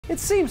It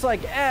seems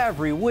like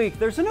every week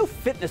there's a new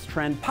fitness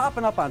trend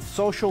popping up on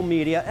social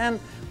media, and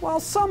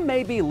while some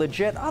may be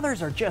legit,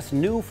 others are just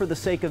new for the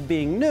sake of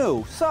being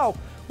new. So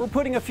we're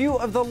putting a few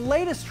of the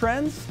latest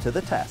trends to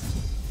the test.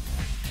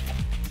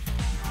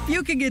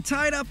 You can get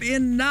tied up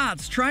in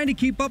knots trying to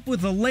keep up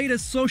with the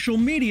latest social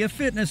media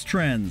fitness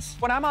trends.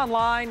 When I'm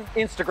online,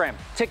 Instagram,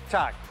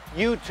 TikTok,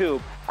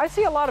 YouTube, I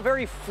see a lot of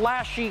very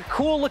flashy,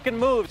 cool-looking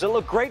moves that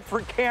look great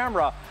for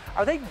camera.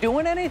 Are they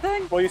doing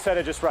anything? Well, you said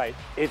it just right.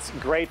 It's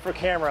great for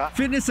camera.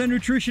 Fitness and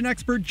nutrition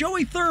expert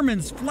Joey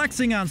Thurman's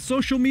flexing on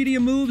social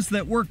media moves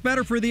that work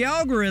better for the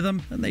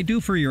algorithm than they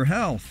do for your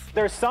health.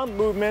 There's some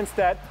movements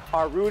that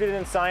are rooted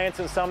in science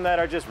and some that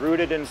are just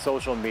rooted in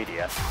social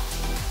media.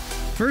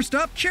 First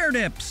up, chair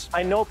dips.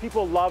 I know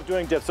people love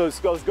doing dips, so it's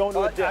going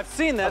to a dip. I've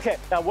seen this. Okay,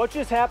 now what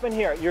just happened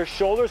here? Your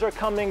shoulders are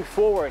coming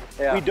forward.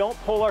 Yeah. We don't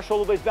pull our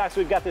shoulder blades back,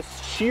 so we've got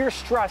this sheer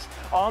stress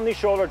on the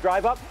shoulder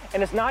drive up,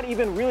 and it's not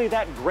even really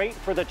that great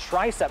for the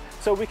tricep.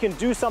 So we can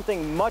do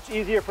something much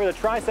easier for the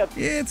tricep.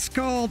 It's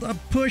called a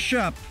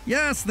push-up.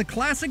 Yes, the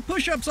classic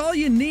push-up's all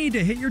you need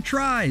to hit your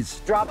tris.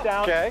 Drop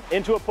down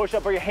into a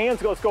push-up, or your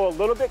hands go a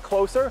little bit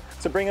closer,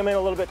 so bring them in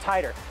a little bit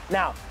tighter.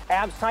 Now,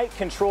 abs tight,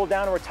 control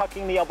down, and we're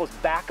tucking the elbows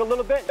back a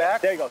little bit.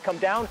 Back. There you go, come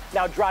down,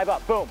 now drive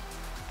up, boom.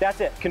 That's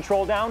it,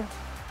 control down,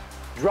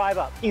 drive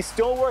up. He's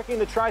still working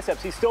the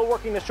triceps, he's still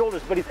working the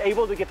shoulders, but he's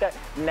able to get that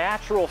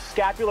natural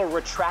scapular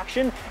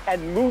retraction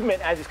and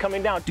movement as he's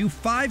coming down. Do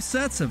 5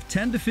 sets of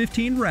 10 to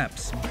 15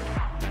 reps.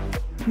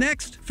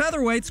 Next,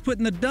 featherweights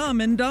putting the dumb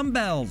in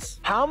dumbbells.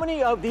 How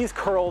many of these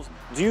curls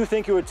do you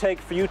think it would take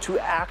for you to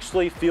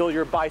actually feel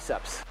your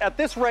biceps? At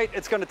this rate,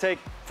 it's going to take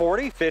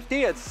 40,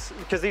 50,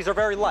 because these are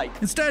very light.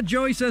 Instead,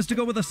 Joey says to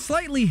go with a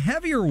slightly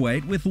heavier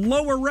weight with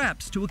lower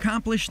reps to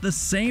accomplish the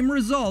same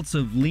results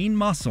of lean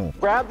muscle.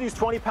 Grab these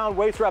 20-pound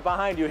weights right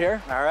behind you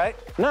here. All right.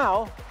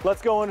 Now,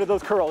 let's go into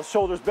those curls.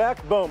 Shoulders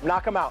back, boom,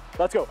 knock them out.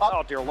 Let's go.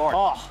 Oh, dear Lord.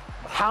 Oh.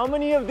 How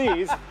many of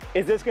these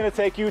is this going to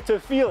take you to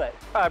feel it?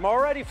 I'm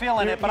already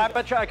feeling it, but I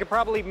bet you I could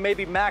probably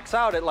maybe max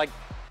out at like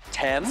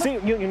 10. See,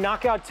 you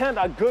knock out 10,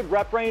 a good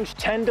rep range,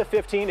 10 to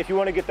 15 if you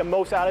want to get the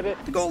most out of it.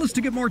 The goal is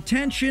to get more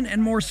tension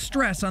and more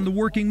stress on the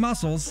working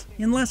muscles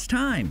in less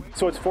time.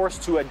 So it's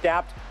forced to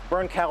adapt,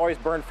 burn calories,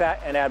 burn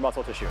fat, and add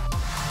muscle tissue.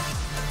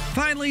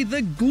 Finally,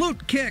 the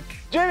glute kick.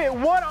 Jamie,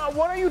 what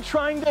are you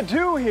trying to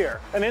do here?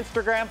 An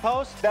Instagram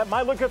post? That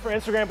might look good for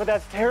Instagram, but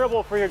that's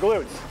terrible for your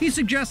glutes. He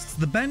suggests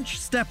the bench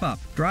step up,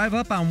 drive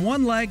up on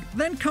one leg,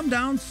 then come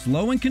down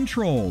slow and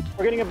controlled.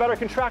 We're getting a better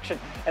contraction,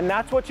 and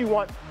that's what you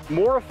want,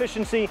 more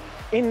efficiency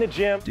in the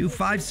gym. Do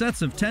 5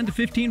 sets of 10 to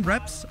 15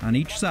 reps on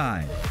each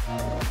side.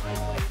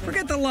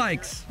 Forget the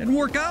likes and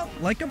work out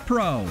like a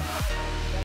pro.